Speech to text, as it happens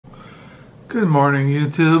Good morning,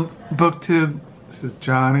 YouTube, BookTube. This is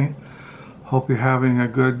Johnny. Hope you're having a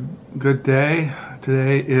good day.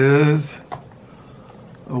 Today is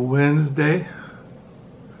a Wednesday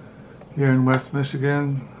here in West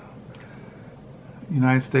Michigan,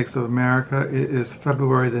 United States of America. It is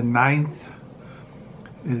February the 9th.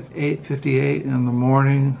 It is 8:58 in the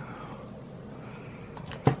morning.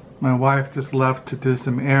 My wife just left to do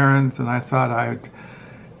some errands, and I thought I'd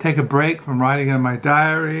take a break from writing in my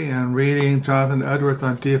diary and reading Jonathan Edwards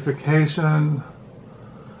on Deification,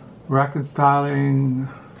 Reconciling,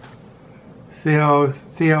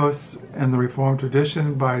 Theosis and the Reformed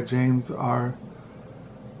Tradition by James R.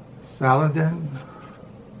 Salladin.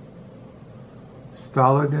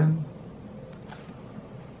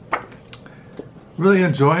 Really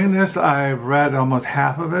enjoying this. I've read almost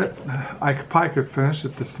half of it. I probably could finish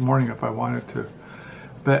it this morning if I wanted to.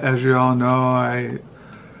 But as you all know, I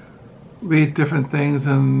read different things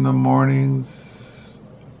in the mornings.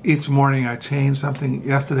 Each morning I change something.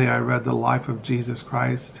 Yesterday I read The Life of Jesus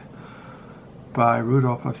Christ by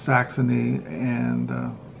Rudolph of Saxony, and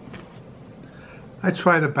I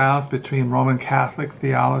try to balance between Roman Catholic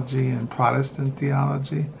theology and Protestant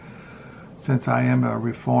theology, since I am a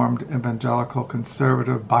Reformed, evangelical,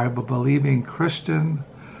 conservative, Bible-believing Christian.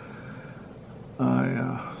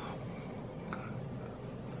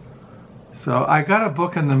 So I got a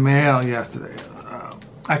book in the mail yesterday.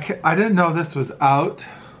 I didn't know this was out,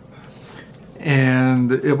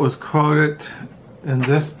 and it was quoted in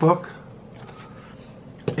this book.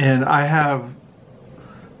 And I have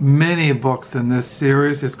many books in this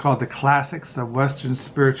series. It's called The Classics of Western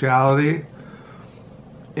Spirituality.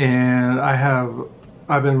 And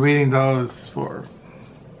I've been reading those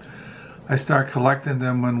I started collecting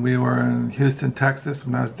them when we were in Houston, Texas,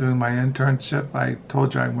 when I was doing my internship. I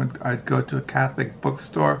told you I'd go to a Catholic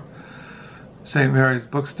bookstore, St. Mary's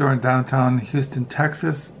bookstore in downtown Houston,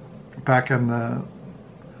 Texas, back in the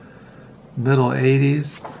middle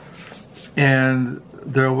 80s. And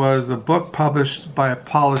there was a book published by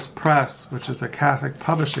Paulus Press, which is a Catholic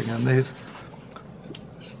publishing, and they've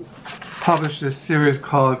published this series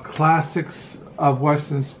called Classics of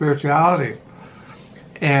Western Spirituality.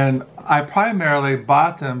 And I primarily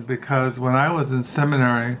bought them because when I was in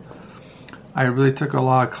seminary, I really took a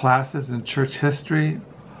lot of classes in church history.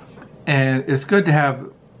 And it's good to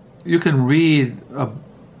have, you can read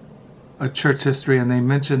a church history, and they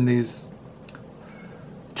mention these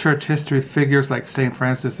church history figures like St.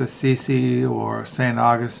 Francis of Assisi or St.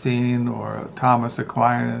 Augustine or Thomas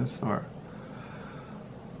Aquinas or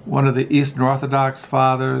one of the Eastern Orthodox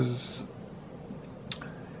fathers.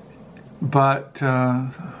 But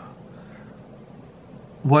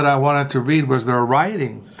what I wanted to read was their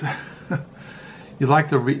writings. You like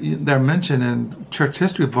to read, they're mentioned in church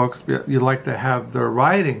history books, but you like to have their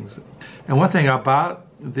writings. And one thing about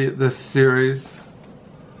this series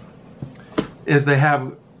is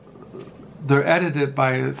they're edited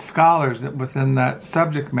by scholars within that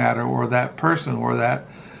subject matter or that person or that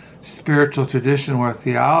spiritual tradition or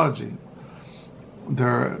theology.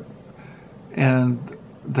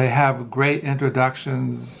 They have great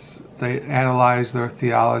introductions. They analyze their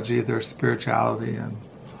theology, their spirituality, and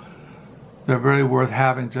they're really worth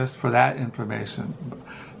having just for that information.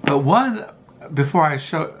 But one, before I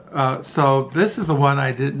show, so this is the one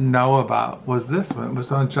I didn't know about, was this one. It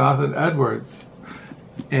was on Jonathan Edwards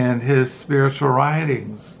and his spiritual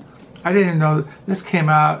writings. I didn't know, this came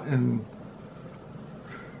out in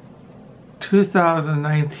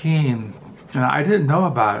 2019, and I didn't know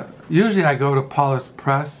about it. Usually I go to Paulus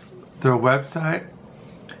Press, their website,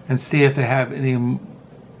 and see if they have any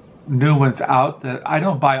new ones out. That I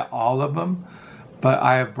don't buy all of them, but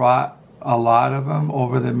I have bought a lot of them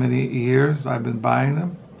over the many years I've been buying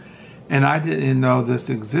them. And I didn't know this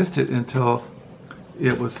existed until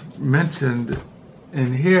it was mentioned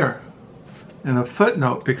in here in a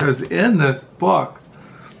footnote, because in this book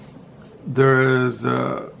there is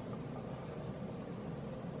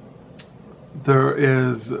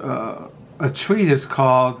a treatise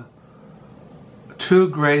called True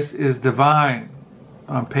Grace is Divine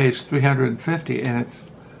on page 350, and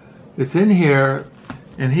it's in here,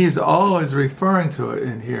 and he's always referring to it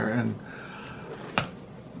in here. And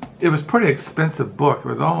it was a pretty expensive book. It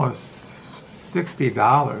was almost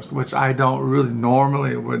 $60, which I don't really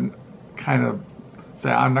normally wouldn't kind of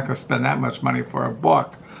say I'm not going to spend that much money for a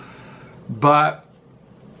book. But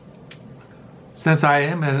since I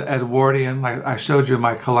am an Edwardian, like I showed you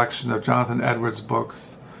my collection of Jonathan Edwards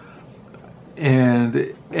books, and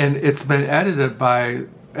it's been edited by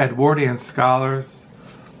Edwardian scholars,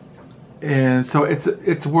 and so it's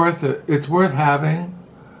worth it. It's worth having.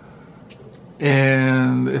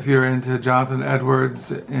 And if you're into Jonathan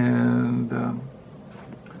Edwards, and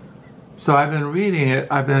so I've been reading it.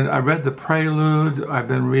 I read the prelude. I've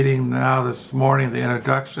been reading now this morning the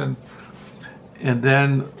introduction, and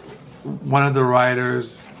then one of the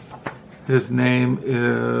writers, his name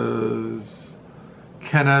is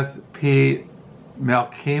Kenneth P.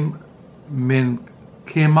 Minkema.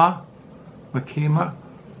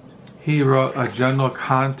 He wrote a general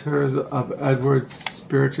contours of Edwards'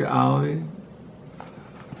 spirituality.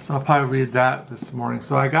 So I'll probably read that this morning.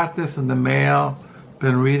 So I got this in the mail,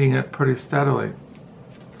 been reading it pretty steadily.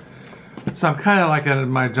 So I'm kind of like in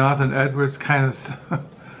my Jonathan Edwards kind of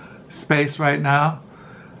space right now.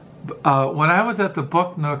 When I was at the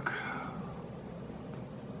Book Nook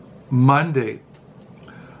Monday,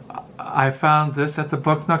 I found this at the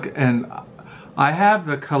Book Nook, and I have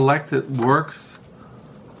the collected works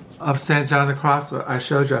of St. John the Cross. I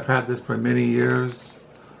showed you I've had this for many years.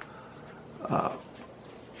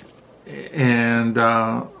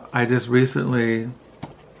 I just recently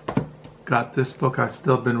got this book I've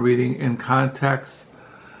still been reading in context.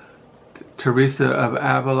 Teresa of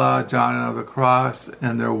Avila, John of the Cross,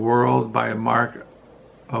 and Their World by Mark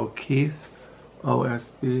O'Keefe,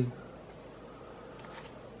 O.S.B.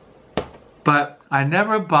 But I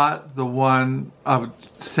never bought the one of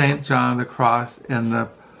St. John the Cross in the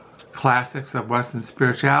Classics of Western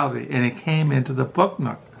Spirituality, and it came into the Book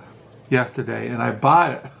Nook yesterday, and I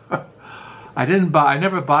bought it. I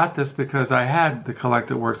never bought this because I had the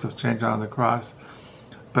collected works of St. John the Cross,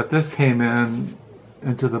 but this came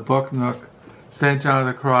into the Book Nook, St. John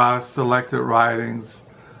the Cross, Selected Writings,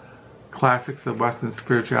 Classics of Western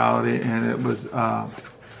Spirituality, and it was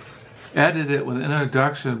edited with an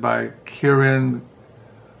introduction by Kieran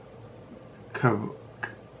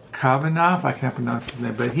Kavanaugh. I can't pronounce his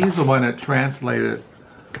name, but he's the one that translated.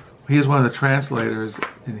 He's one of the translators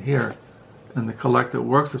in here, in the collected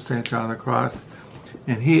works of St. John the Cross,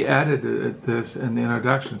 and he edited this in the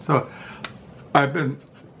introduction. So I've been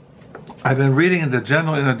reading the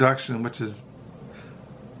general introduction, which is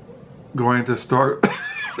going to start.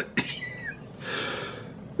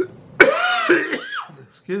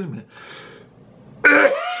 Excuse me.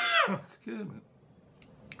 Excuse me.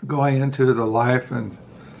 Going into the life and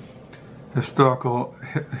historical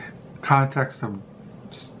context of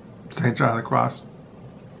St. John the Cross.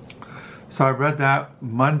 So I read that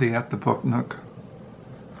Monday at the Book Nook.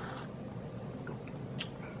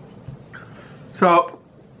 So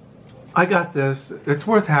I got this. It's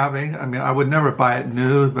worth having. I mean, I would never buy it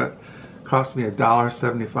new, but it cost me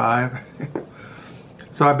 $1.75.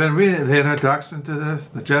 So I've been reading the introduction to this,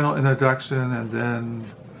 the general introduction, and then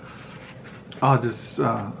I'll just,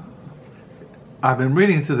 I've been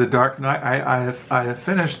reading through the Dark Night. I have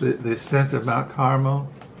finished the Ascent of Mount Carmel,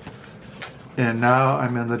 and now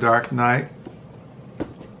I'm in the Dark Night.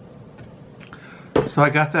 So I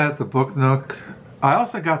got that at the Book Nook. I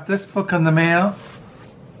also got this book in the mail.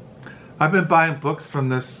 I've been buying books from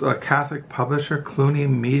this Catholic publisher, Clooney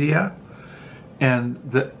Media,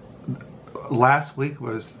 and last week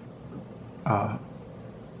was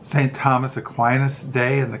St. Thomas Aquinas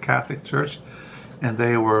Day in the Catholic Church, and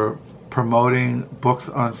they were promoting books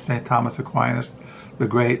on St. Thomas Aquinas, the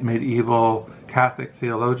great medieval Catholic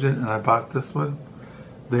theologian, and I bought this one,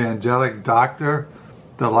 The Angelic Doctor,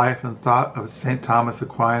 The Life and Thought of St. Thomas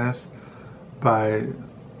Aquinas by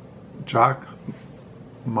Jacques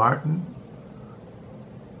Martin.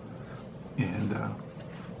 And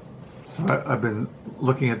so I've been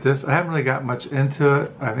looking at this. I haven't really got much into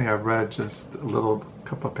it. I think I've read just a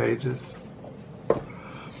couple of pages.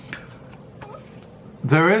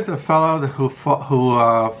 There is a fellow who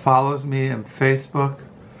follows me on Facebook,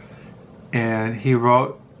 and he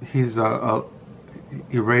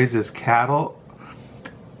raises cattle,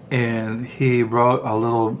 and he wrote a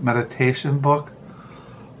little meditation book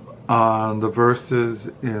on the verses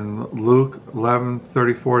in Luke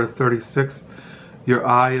 11:34-36. Your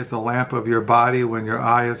eye is the lamp of your body. When your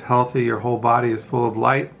eye is healthy, your whole body is full of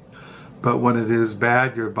light. But when it is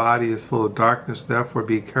bad, your body is full of darkness. Therefore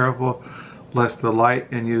be careful, lest the light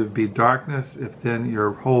in you be darkness. If then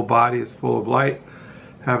your whole body is full of light,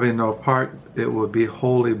 having no part, it will be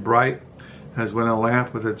wholly bright, as when a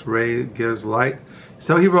lamp with its ray gives light.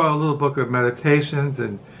 So he wrote a little book of meditations,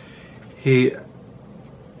 and he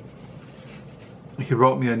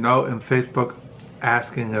wrote me a note in Facebook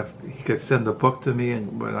asking if he could send the book to me,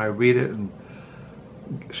 and when I read it and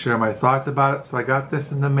share my thoughts about it. So I got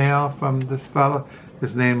this in the mail from this fellow.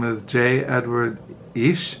 His name is J. Edward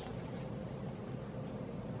Esch,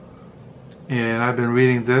 and I've been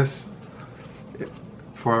reading this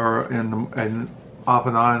off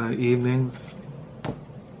and on in the evenings.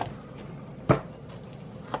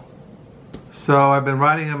 So I've been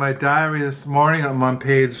writing in my diary this morning. I'm on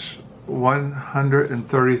page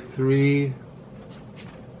 133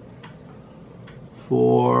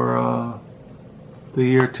 for the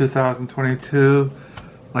year 2022.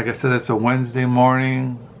 Like I said, it's a Wednesday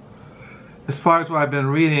morning. As far as what I've been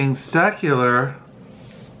reading, secular,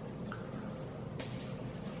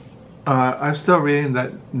 I'm still reading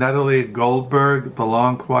that Natalie Goldberg, The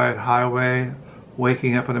Long Quiet Highway,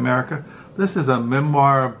 Waking Up in America. This is a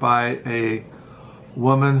memoir by a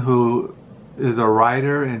woman who is a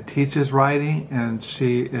writer and teaches writing, and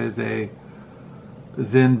she is a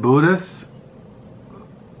Zen Buddhist.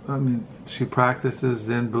 I mean, she practices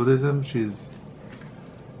Zen Buddhism. She's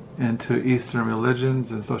into Eastern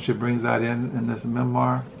religions, and so she brings that in this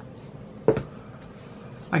memoir.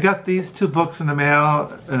 I got these two books in the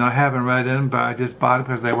mail, and I haven't read them, but I just bought them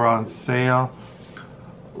because they were on sale.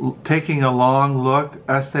 Taking a Long Look,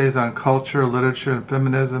 Essays on Culture, Literature, and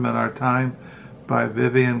Feminism in Our Time by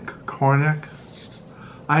Vivian Cornick.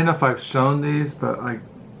 I don't know if I've shown these, but I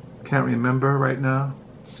can't remember right now.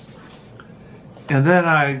 And then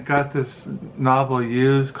I got this novel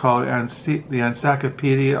used called The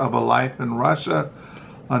Encyclopedia of a Life in Russia,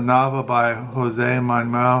 a novel by Jose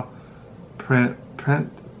Manuel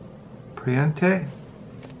Priente.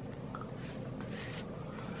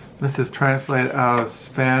 This is translated out of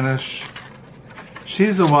Spanish.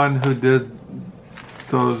 She's the one who did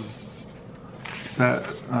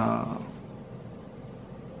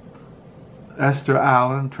Esther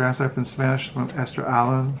Allen, translated from Spanish from Esther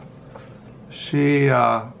Allen.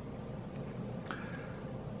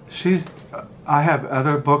 I have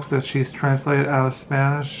other books that she's translated out of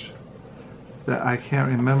Spanish that I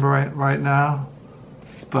can't remember right now,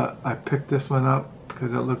 but I picked this one up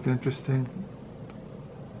because it looked interesting.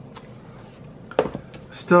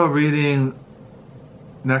 Still reading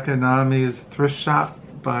Nakano's Thrift Shop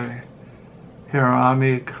by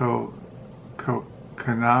Hiromi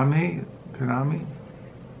Kawakami.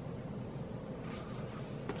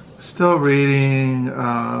 Still reading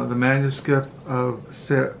the manuscript of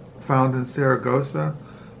found in Saragossa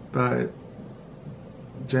by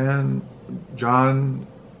Jan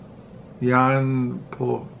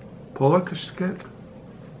Polakskit.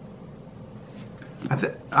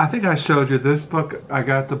 I think I showed you this book. I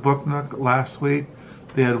got the Book Nook last week,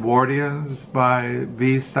 The Edwardians by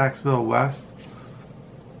V. Saxville West.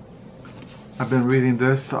 I've been reading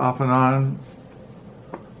this off and on.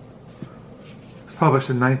 It's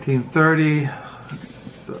published in 1930.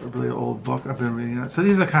 It's a really old book. I've been reading it. So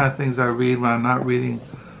these are the kind of things I read when I'm not reading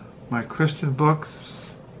my Christian books.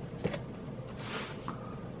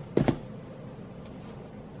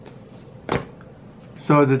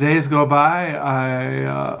 So the days go by.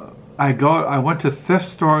 I went to thrift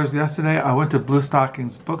stores yesterday. I went to Blue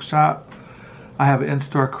Stockings Bookshop. I have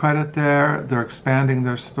in-store credit there. They're expanding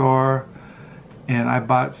their store, and I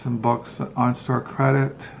bought some books on store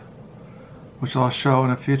credit, which I'll show in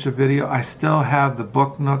a future video. I still have the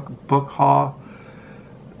Book Nook book haul.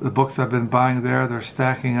 The books I've been buying there, they're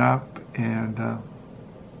stacking up, and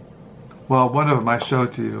well, one of them I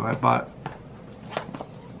showed to you. I bought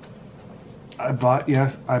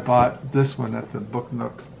this one at the Book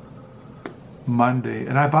Nook Monday,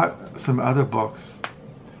 and I bought some other books,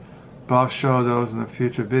 but I'll show those in a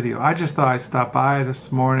future video. I just thought I'd stop by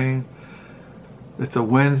this morning. It's a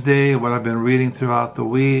Wednesday, what I've been reading throughout the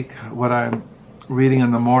week, what I'm reading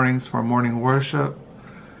in the mornings for morning worship,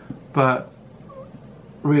 but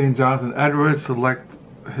reading Jonathan Edwards, select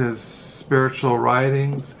his spiritual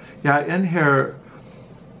writings. Yeah, in here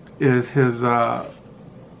is his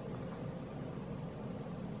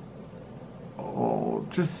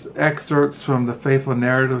just excerpts from The Faithful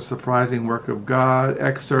Narrative, Surprising Work of God,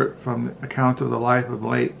 excerpt from the account of the life of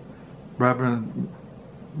late Reverend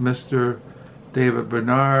Mr. David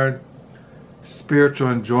Bernard,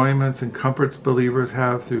 spiritual enjoyments and comforts believers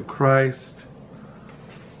have through Christ,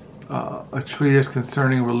 a treatise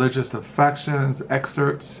concerning religious affections,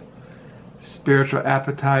 excerpts, spiritual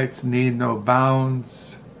appetites need no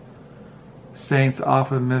bounds, saints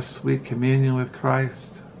often miss sweet communion with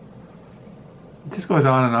Christ. It just goes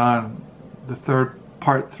on and on. The third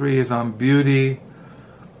part 3 is on beauty,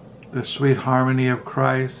 the sweet harmony of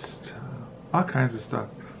Christ, all kinds of stuff.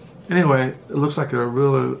 Anyway, it looks like a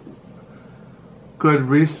really good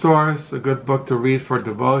resource, a good book to read for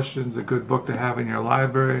devotions, a good book to have in your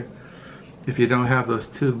library. If you don't have those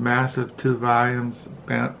massive 2 volumes,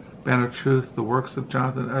 Banner of Truth, The Works of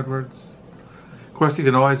Jonathan Edwards. Of course, you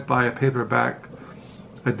can always buy a paperback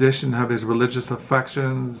edition of his Religious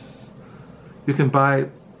Affections. You can buy,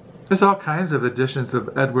 there's all kinds of editions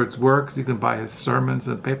of Edwards' works. You can buy his sermons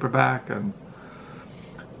in paperback, and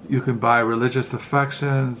You can buy Religious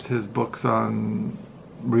Affections, his books on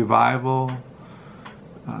revival.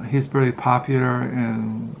 He's very popular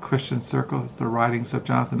in Christian circles. The writings of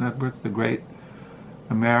Jonathan Edwards, the great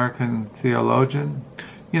American theologian.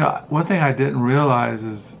 You know, one thing I didn't realize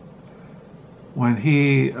is when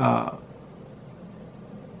he was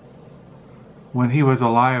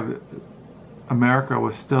alive, America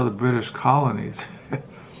was still the British colonies.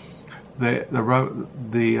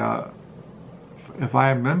 If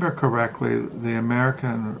I remember correctly, the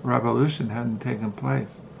American Revolution hadn't taken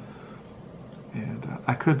place. And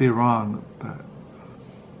I could be wrong, but...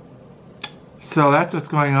 So that's what's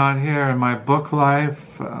going on here in my book life.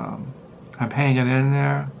 I'm hanging in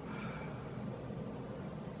there.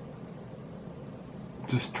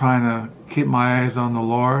 Just trying to keep my eyes on the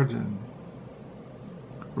Lord and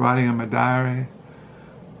writing in my diary,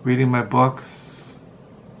 reading my books.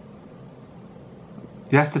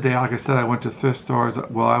 Yesterday, like I said, I went to thrift stores.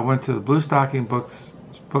 Well, I went to the Blue Stocking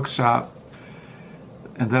bookshop,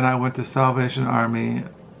 and then I went to Salvation Army,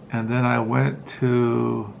 and then I went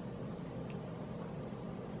to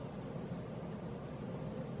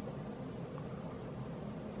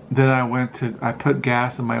I put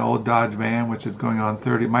gas in my old Dodge van, which is going on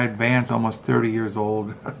 30. My van's almost 30 years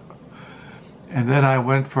old. And then I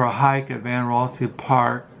went for a hike at Van Royalty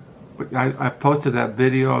Park. I posted that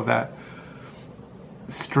video of that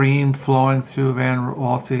stream flowing through Van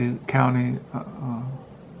Royalty County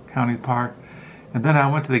Park. And then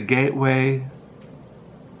I went to the Gateway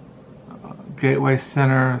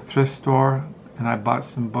Center thrift store, and I bought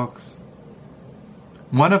some books.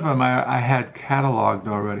 One of them I had cataloged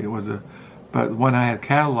already. But one I had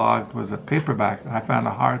cataloged was a paperback. I found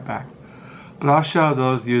a hardback. But I'll show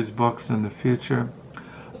those used books in the future.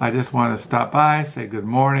 I just want to stop by, say good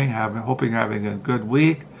morning, hoping you're having a good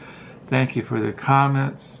week. Thank you for the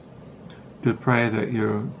comments. Do pray that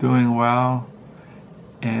you're doing well,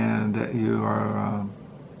 and that you are.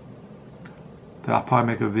 That I'll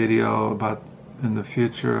probably make a video in the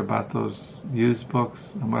future about those used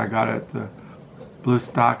books and what I got at the Blue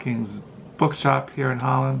Stockings bookshop here in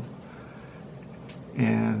Holland.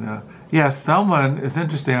 And yeah, someone, it's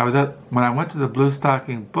interesting, when I went to the Blue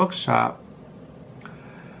Stocking bookshop,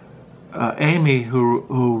 Amy,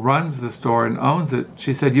 who runs the store and owns it,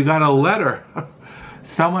 she said, "You got a letter."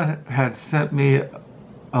 Someone had sent me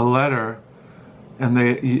a letter, and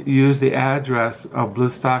they used the address of Blue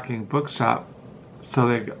Stocking bookshop so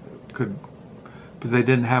they could, because they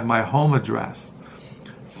didn't have my home address.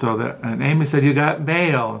 And Amy said, "You got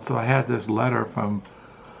mail." So I had this letter from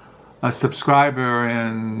a subscriber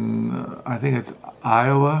in, I think it's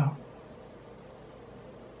Iowa.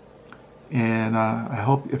 And I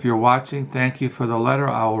hope, if you're watching, thank you for the letter.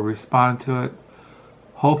 I will respond to it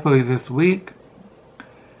hopefully this week.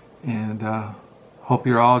 And hope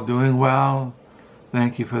you're all doing well.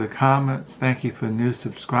 Thank you for the comments. Thank you for new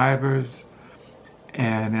subscribers.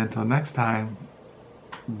 And until next time,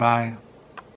 bye.